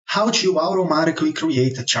how to automatically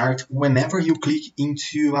create a chart whenever you click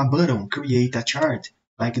into a button, create a chart,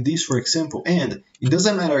 like this, for example. And it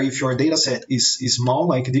doesn't matter if your dataset is small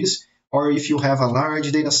like this, or if you have a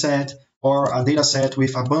large dataset, or a dataset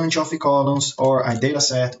with a bunch of columns, or a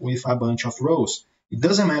dataset with a bunch of rows. It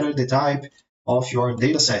doesn't matter the type of your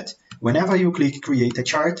dataset. Whenever you click create a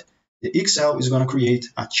chart, the Excel is going to create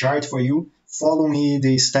a chart for you, following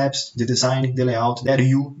the steps, the design, the layout that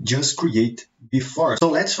you just create before. So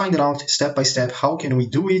let's find out step by step how can we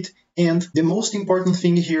do it. And the most important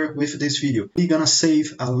thing here with this video, we're gonna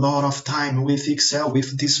save a lot of time with Excel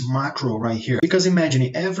with this macro right here. Because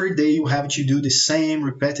imagine every day you have to do the same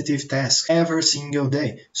repetitive task every single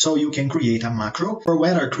day. So you can create a macro, or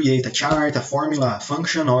whether create a chart, a formula, a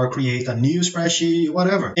function, or create a new spreadsheet,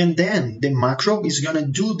 whatever. And then the macro is gonna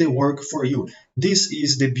do the work for you. This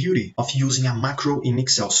is the beauty of using a macro in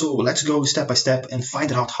Excel. So let's go step by step and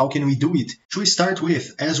find out how can we do it. To start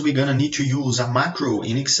with, as we're gonna need to use a macro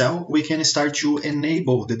in Excel, we can start to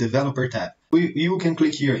enable the developer tab. You can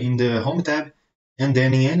click here in the home tab, and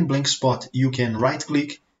then in any blank spot, you can right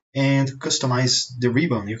click and customize the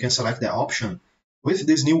ribbon. You can select the option. With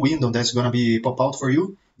this new window that's gonna be pop out for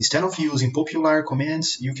you, instead of using popular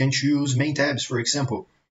commands, you can choose main tabs, for example.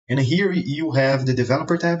 And here you have the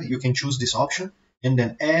developer tab. You can choose this option and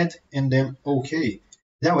then add and then OK.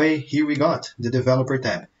 That way, here we got the developer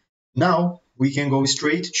tab. Now we can go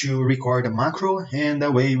straight to record a macro, and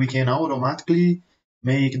that way we can automatically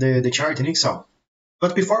make the chart in Excel.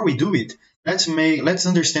 But before we do it, let's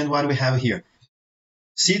understand what we have here.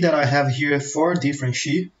 See that I have here 4 different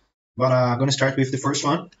sheets, but I'm going to start with the first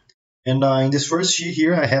one. And in this first sheet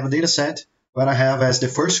here, I have a data set where I have as the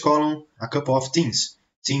first column a couple of teams.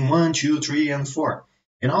 Team 1, 2, 3, and 4.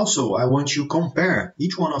 And also, I want to compare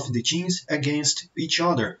each one of the teams against each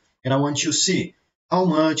other. And I want to see how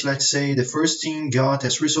much, let's say, the first team got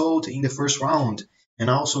as result in the first round, and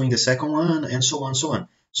also in the second one, and so on, so on.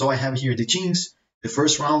 So I have here the teams, the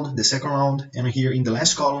first round, the second round, and here in the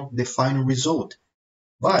last column, the final result.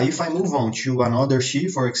 But if I move on to another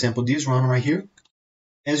sheet, for example, this one right here,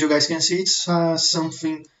 as you guys can see, it's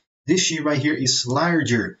this sheet right here is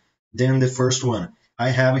larger than the first one. I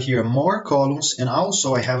have here more columns, and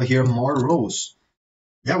also I have here more rows.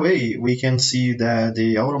 That way we can see that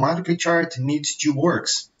the automatic chart needs to work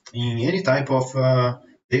in any type of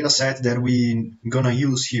data set that we're gonna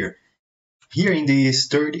use here. Here in this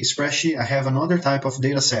third spreadsheet, I have another type of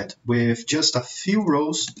data set with just a few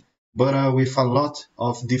rows, but with a lot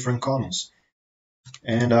of different columns.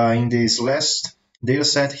 And in this last data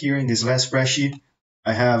set here, in this last spreadsheet,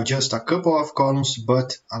 I have just a couple of columns,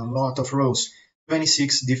 but a lot of rows.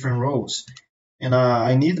 26 different rows. And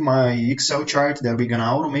I need my Excel chart that we're gonna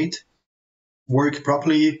automate work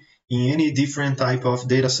properly in any different type of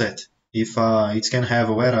data set. If it can have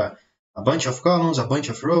a bunch of columns, a bunch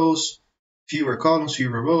of rows, fewer columns,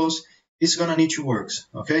 fewer rows, it's gonna need to work,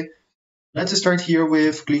 okay? Let's start here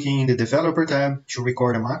with clicking the developer tab to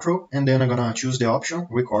record a macro, and then I'm gonna choose the option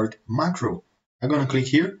record macro. I'm gonna click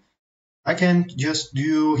here. I can just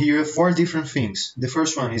do here 4 different things. The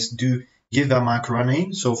first one is give a macro a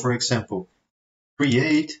name. So for example,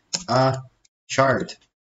 create a chart.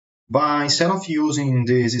 But instead of using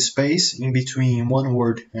this space in between one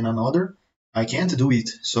word and another, I can't do it.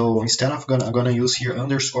 So instead of I'm gonna use here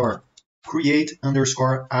underscore, create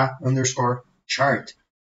underscore a underscore chart.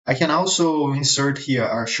 I can also insert here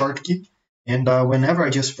a short key, and whenever I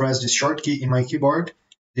just press this short key in my keyboard,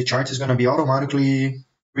 the chart is gonna be automatically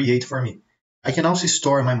create for me. I can also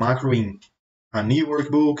store my macro in a new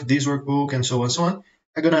workbook, this workbook, and so on and so on.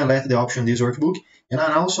 I'm gonna let the option this workbook, and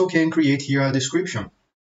I also can create here a description,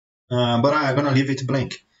 but I'm gonna leave it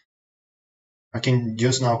blank. I can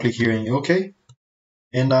just now click here and OK,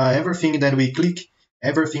 and everything that we click,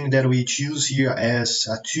 everything that we choose here as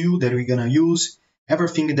a tool that we're gonna use,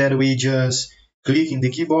 everything that we just click in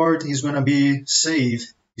the keyboard is gonna be saved,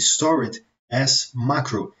 stored as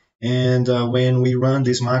macro. And when we run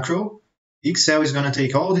this macro, Excel is going to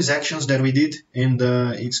take all these actions that we did, and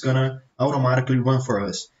it's going to automatically run for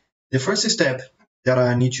us. The first step that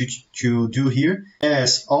I need to do here,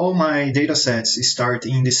 as all my data sets start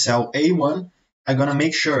in the cell A1, I'm going to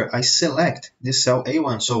make sure I select the cell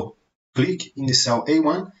A1. So click in the cell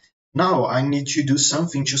A1. Now I need to do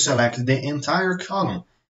something to select the entire column,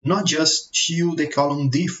 not just to the column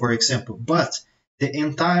D, for example, but the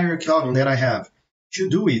entire column that I have. To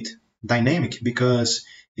do it dynamic, because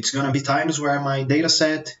it's going to be times where my data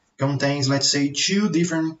set contains, let's say, 2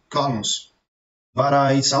 different columns.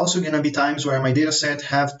 But it's also going to be times where my data set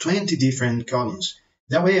have 20 different columns.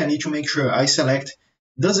 That way I need to make sure I select,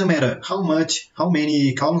 doesn't matter how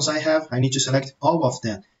many columns I have, I need to select all of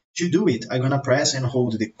them. To do it, I'm gonna press and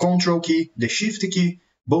hold the Control key, the Shift key,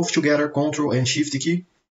 both together, Control and Shift key,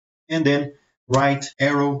 and then right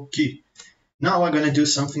arrow key. Now I'm gonna do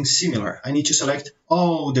something similar. I need to select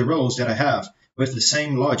all the rows that I have with the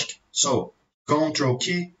same logic. So Control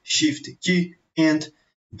key, Shift key, and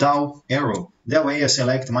down arrow. That way I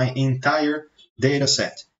select my entire data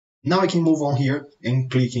set. Now I can move on here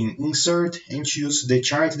and click in Insert and choose the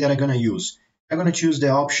chart that I'm gonna use. I'm gonna choose the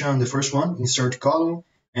option, the first one, Insert Column,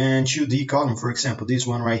 and 2D column, for example, this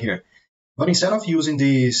one right here. But instead of using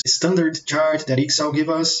this standard chart that Excel gives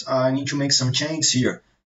us, I need to make some changes here.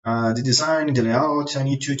 The design, the layout, I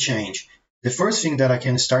need to change. The first thing that I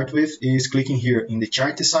can start with is clicking here in the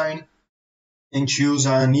chart design and choose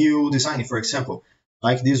a new design, for example,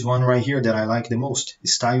 like this one right here that I like the most,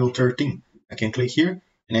 style 13. I can click here,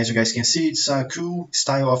 and as you guys can see, it's a cool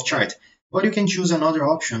style of chart. But you can choose another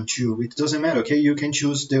option too. It doesn't matter, okay? You can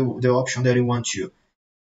choose the option that you want to.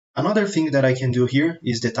 Another thing that I can do here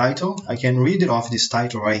is the title. I can read it off this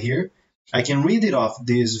title right here. I can read it off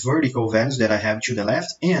these vertical values that I have to the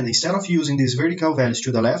left. And instead of using these vertical values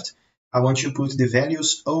to the left, I want to put the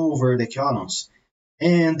values over the columns.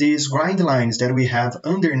 And these grind lines that we have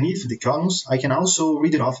underneath the columns, I can also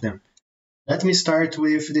read it off them. Let me start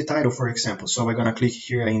with the title, for example. So we're going to click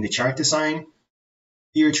here in the chart design.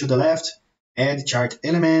 Here to the left, add chart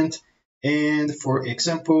element. And for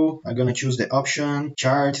example, I'm going to choose the option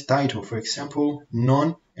chart title, for example,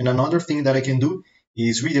 none. And another thing that I can do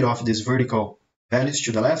is read it off these vertical values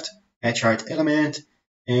to the left, add chart element,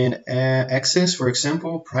 and axis, for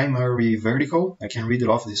example, primary vertical. I can read it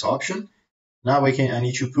off this option. Now I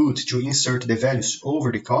need to insert the values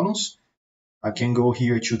over the columns. I can go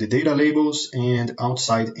here to the data labels and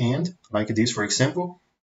outside end, like this, for example.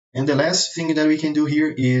 And the last thing that we can do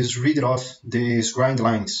here is read it off these grind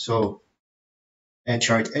lines. So add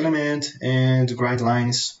chart element and grind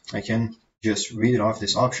lines, I can just read it off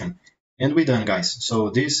this option. And we're done, guys.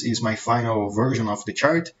 So this is my final version of the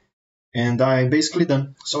chart. And I'm basically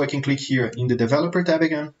done. So I can click here in the developer tab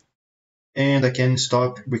again. And I can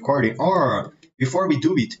stop recording. Or before we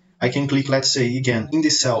do it, I can click, let's say again, in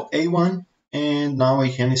the cell A1. And now I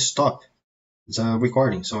can stop the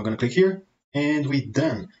recording. So I'm going to click here and we're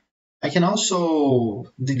done. I can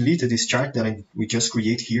also delete this chart that we just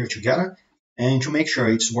create here together. And to make sure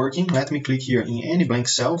it's working, let me click here in any blank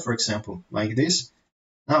cell, for example, like this.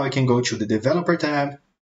 Now I can go to the developer tab,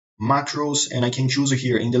 macros, and I can choose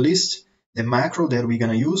here in the list the macro that we're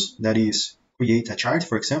going to use, that is create a chart,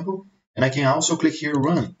 for example. And I can also click here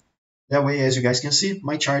run. That way, as you guys can see,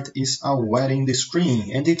 my chart is already in the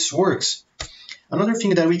screen and it works. Another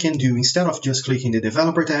thing that we can do, instead of just clicking the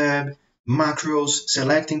developer tab, macros,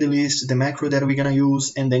 selecting the list, the macro that we're going to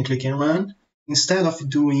use, and then click and run, instead of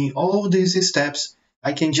doing all these steps,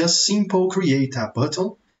 I can just simply create a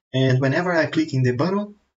button. And whenever I click in the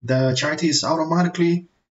button, the chart is automatically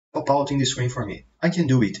pop out in the screen for me. I can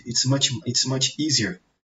do it. It's much easier.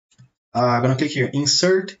 I'm going to click here,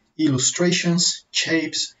 Insert, Illustrations,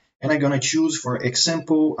 Shapes, and I'm going to choose, for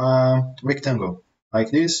example, rectangle,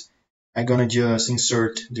 like this. I'm going to just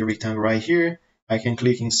insert the rectangle right here. I can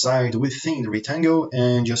click inside within the rectangle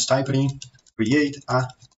and just type it in, create a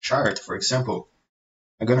chart, for example.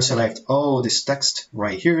 I'm going to select all this text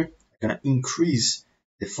right here. I'm going to increase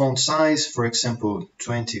the font size, for example,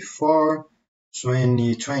 24,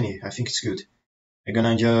 20. I think it's good. I'm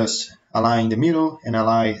going to just align the middle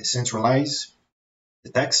and centralize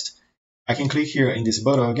the text. I can click here in this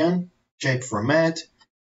button again, shape format,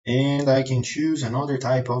 and I can choose another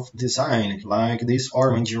type of design, like this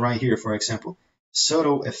orange right here, for example.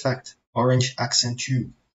 Subtle effect, orange accent 2.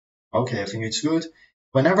 Okay, I think it's good.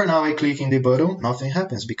 Whenever now I click in the button, nothing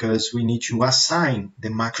happens because we need to assign the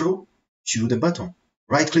macro to the button.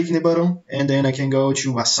 Right click in the button, and then I can go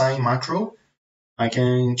to assign macro. I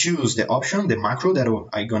can choose the option, the macro that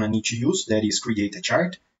I'm gonna need to use, that is create a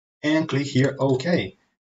chart, and click here OK.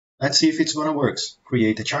 Let's see if it's gonna work.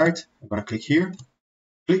 Create a chart. I'm gonna click here,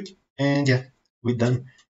 click, and yeah, we're done.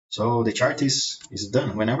 So the chart is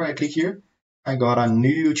done. Whenever I click here, I got a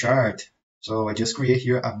new chart. So I just create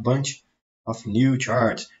here a bunch of new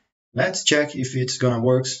charts. Let's check if it's gonna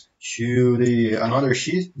work to another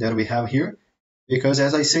sheet that we have here, because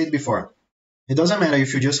as I said before, it doesn't matter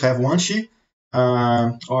if you just have one sheet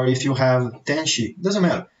or if you have 10 sheets. It doesn't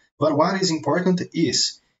matter. But what is important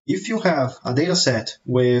is if you have a data set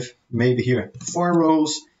with maybe here 4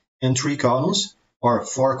 rows and 3 columns, or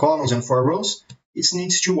 4 columns and 4 rows, it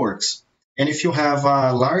needs to work. And if you have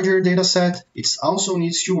a larger data set, it also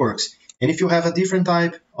needs to work. And if you have a different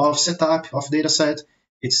type of setup of data set,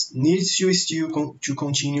 it needs to still to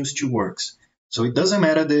continue to work. So it doesn't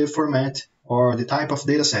matter the format or the type of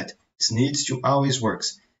data set. It needs to always work.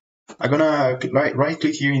 I'm gonna right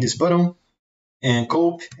click here in this button and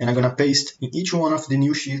copy, and I'm gonna paste in each one of the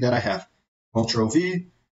new sheets that I have. Control V,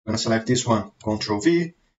 I'm gonna select this one, Control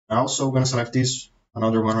V. I'm also gonna select this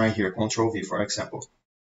another one right here, Control V, for example.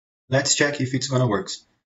 Let's check if it's gonna work.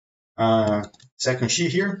 Second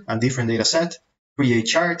sheet here, a different data set, create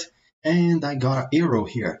chart, and I got an error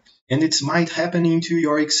here. And it might happen into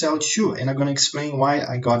your Excel too, and I'm gonna explain why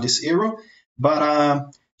I got this error. But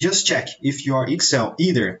just check if your Excel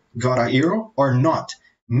either got an error or not.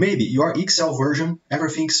 Maybe your Excel version,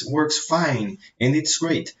 everything works fine and it's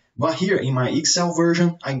great. But here in my Excel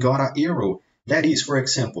version, I got an error. That is, for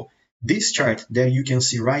example, this chart that you can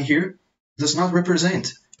see right here does not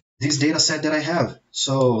represent this data set that I have.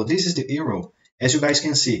 So this is the error. As you guys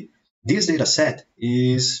can see, this data set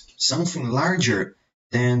is something larger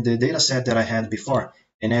than the data set that I had before.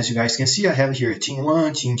 And as you guys can see, I have here team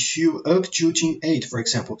 1, team 2, up to team 8, for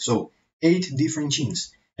example. So 8 different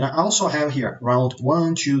teams. And I also have here round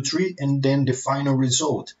 1, 2, 3, and then the final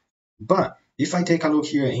result. But if I take a look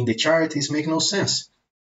here in the chart, it's making no sense,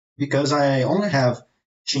 because I only have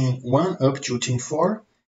team 1 up to team 4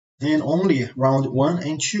 and only round 1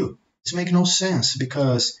 and 2. It's making no sense,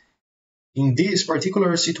 because in this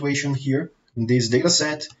particular situation here, in this data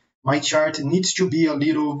set, my chart needs to be a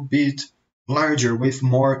little bit larger with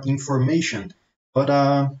more information, but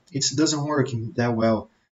it doesn't work that well.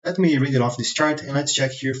 Let me read it off this chart, and let's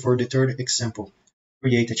check here for the third example.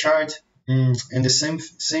 Create a chart, and the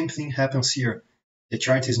same thing happens here. The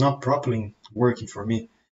chart is not properly working for me.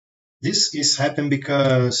 This is happening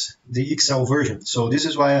because the Excel version. So this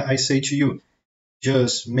is why I say to you,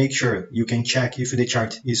 just make sure you can check if the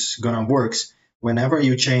chart is gonna work whenever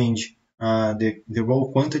you change the row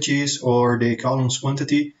quantities or the columns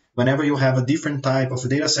quantity. Whenever you have a different type of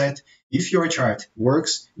data set, if your chart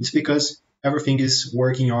works, it's because everything is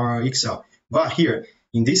working in your Excel. But here,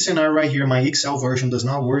 in this scenario right here, my Excel version does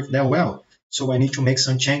not work that well. So I need to make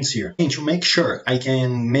some changes here. And to make sure I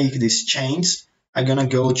can make these changes, I'm gonna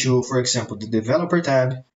go to, for example, the developer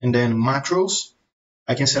tab, and then macros.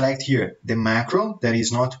 I can select here the macro that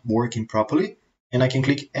is not working properly, and I can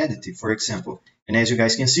click edit, for example. And as you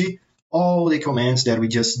guys can see, all the commands that we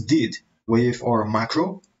just did with our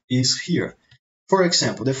macro is here. For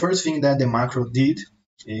example, the first thing that the macro did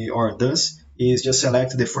or does is just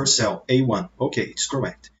select the first cell, A1. Okay, it's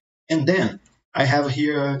correct. And then I have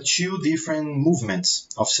here two different movements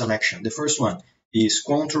of selection. The first one is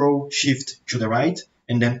Control Shift to the right,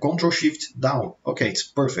 and then Control Shift down. Okay, it's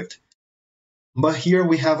perfect. But here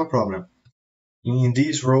we have a problem in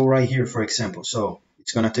this row right here, for example. So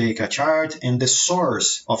it's gonna take a chart, and the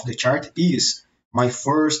source of the chart is my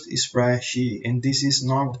first spreadsheet, and this is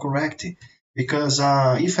not correct, because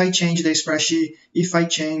if I change the spreadsheet, if I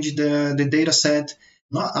change the data set,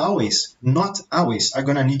 not always I'm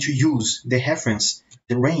gonna need to use the reference,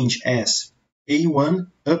 the range as A1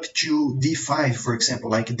 up to D5, for example,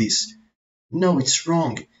 like this. No, it's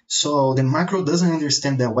wrong. So the macro doesn't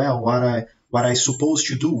understand that well what I supposed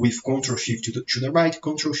to do with Control Shift to the right,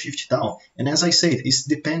 Control Shift down. And as I said, it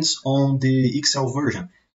depends on the Excel version.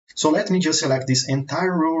 So let me just select this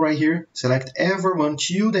entire row right here, select everyone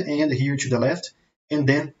to the end here to the left, and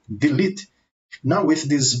then delete. Now with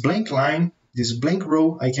this blank line, this blank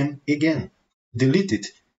row, I can again delete it,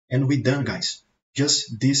 and we're done, guys.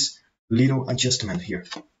 Just this little adjustment here.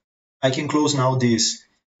 I can close now this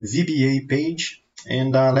VBA page,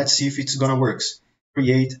 and let's see if it's gonna work.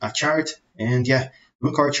 Create a chart, and yeah,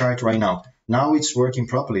 look our chart right now. Now it's working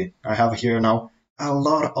properly. I have here now a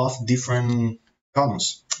lot of different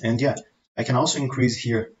columns, and yeah, I can also increase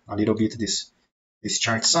here a little bit this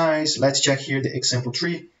chart size. Let's check here the example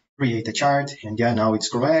 3, create a chart, and yeah, now it's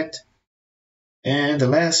correct. And the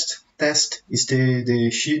last test is the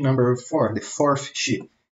sheet number 4, the fourth sheet,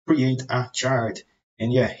 create a chart.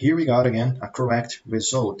 And yeah, here we got again a correct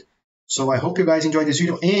result. So I hope you guys enjoyed this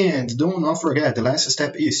video, and do not forget, the last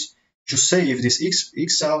step is to save this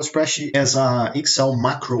Excel spreadsheet as a Excel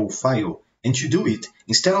macro file. And to do it,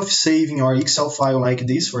 instead of saving your Excel file like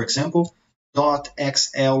this, for example, .xlsx,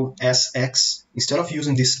 instead of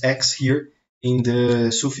using this x here in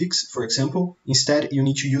the suffix, for example, instead you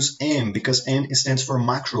need to use M, because M stands for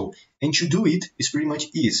macro. And to do it is pretty much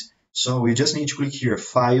easy. So you just need to click here,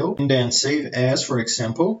 File, and then Save As, for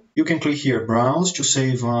example. You can click here, Browse, to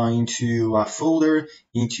save into a folder,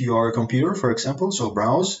 into your computer, for example. So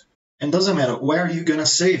Browse. And doesn't matter where you're gonna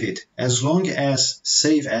save it, as long as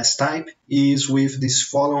Save As type is with this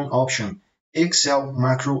following option, Excel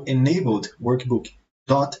Macro Enabled Workbook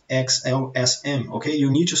 .xlsm. Okay, you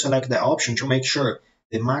need to select that option to make sure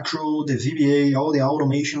the macro, the VBA, all the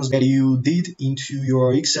automations that you did into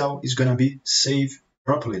your Excel is gonna be saved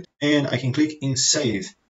properly. And I can click in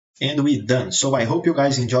save. And we're done. So I hope you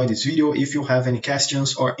guys enjoyed this video. If you have any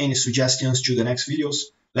questions or any suggestions to the next videos,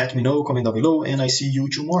 let me know, comment down below, and I see you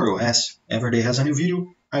tomorrow. As every day has a new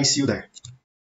video, I see you there.